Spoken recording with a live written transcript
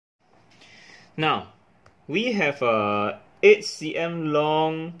Now, we have a 8 cm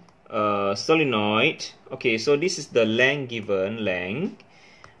long solenoid. Okay, so this is the length given, length.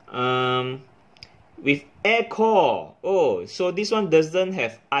 With air core. Oh, so this one doesn't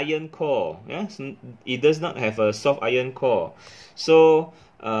have iron core. Yeah, so it does not have a soft iron core. So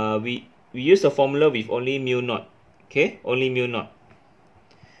we use the formula with only mu naught. Okay, only mu naught.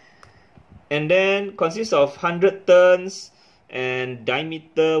 And then consists of 100 turns and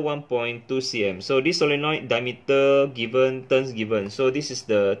diameter 1.2 cm. So this solenoid diameter given, turns given. So this is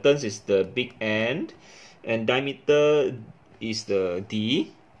the turns is the big end, and diameter is the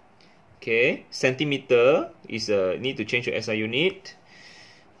D. Okay, centimeter is need to change to SI unit,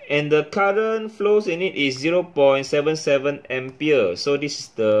 and the current flows in it is 0.77 ampere. So this is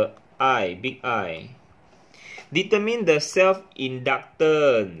the I, big I. Determine the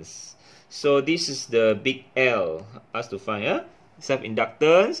self-inductance. So this is the big L, us to find,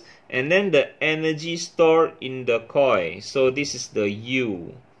 self-inductance, and then the energy stored in the coil. So this is the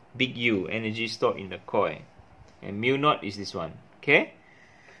U, big U, energy stored in the coil, and mu naught is this one. Okay,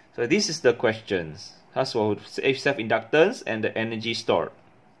 so this is the questions. That's for self-inductance and the energy stored.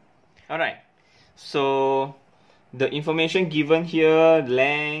 Alright, so the information given here,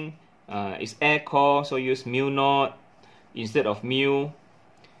 length is air core, so use mu naught instead of mu.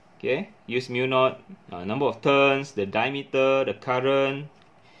 Okay, use mu naught. Number of turns, the diameter, the current.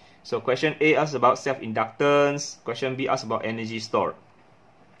 So question A asks about self-inductance. Question B asks about energy stored.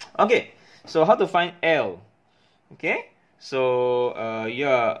 Okay, so how to find L? Okay, so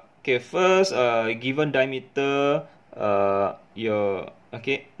yeah. Okay, first given diameter,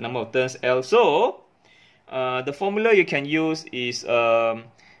 okay, number of turns L. So the formula you can use is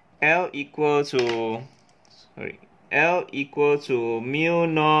L equal to mu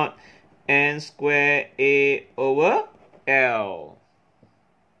naught n square A over L.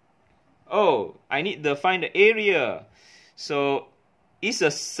 Oh, I need to find the area. So it's a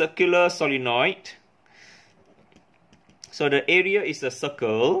circular solenoid. So the area is a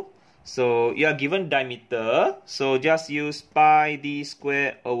circle. So you are given diameter. So just use pi d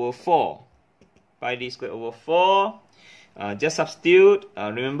square over 4. Pi d square over 4. Just substitute.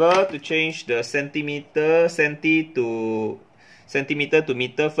 Remember to change the centimeter to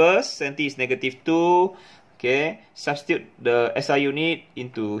meter first. Centi is -2. Okay. Substitute the SI unit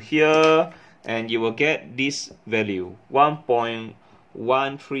into here, and you will get this value,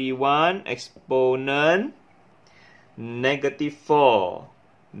 1.131 exponent -4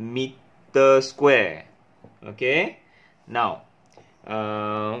 meter square. Okay. Now,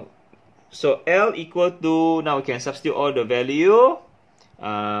 so L equal to, now we can substitute all the value.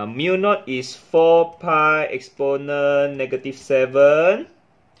 Mu naught is 4 pi exponent -7,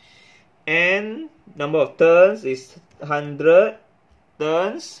 and number of turns is 100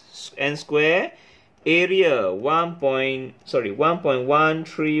 turns, n square. Area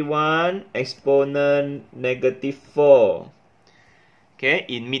 1.131 exponent -4. Okay,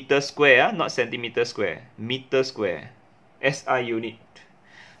 in meter square, not centimeter square, meter square, SI unit.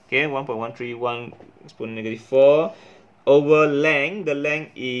 Okay, 1.131 exponent -4 over length. The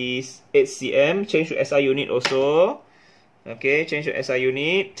length is 8 cm. Change to SI unit also. Okay, change to SI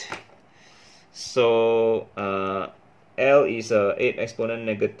unit. So L is 8 exponent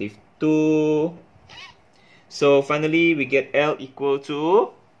 -2. So finally we get L equal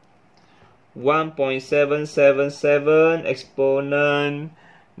to 1.777 exponent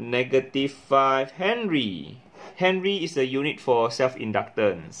 -5 Henry. Henry is the unit for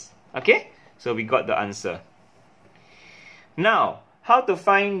self-inductance. Okay, so we got the answer. Now, how to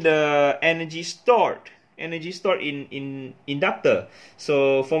find the energy stored? Energy stored in inductor.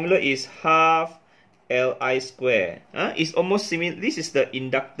 So formula is half Li square. It's almost similar. This is the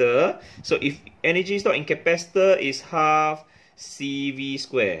inductor. So if energy stored in capacitor is half CV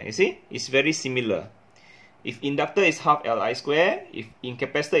square. You see? It's very similar. If inductor is half Li square, if in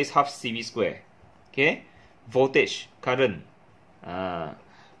capacitor is half CV square. Okay? Voltage, current.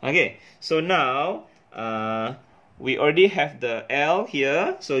 Okay. So now, we already have the L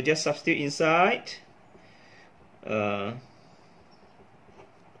here. So just substitute inside.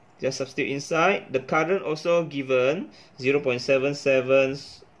 Just substitute inside. The current also given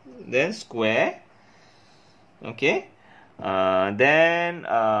 0.77 then square. Okay.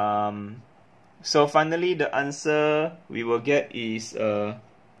 So finally the answer we will get is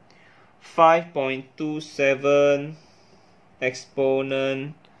 5.27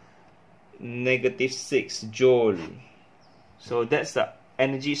 exponent -6 joule. So that's the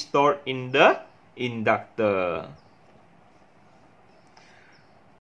energy stored in the inductor.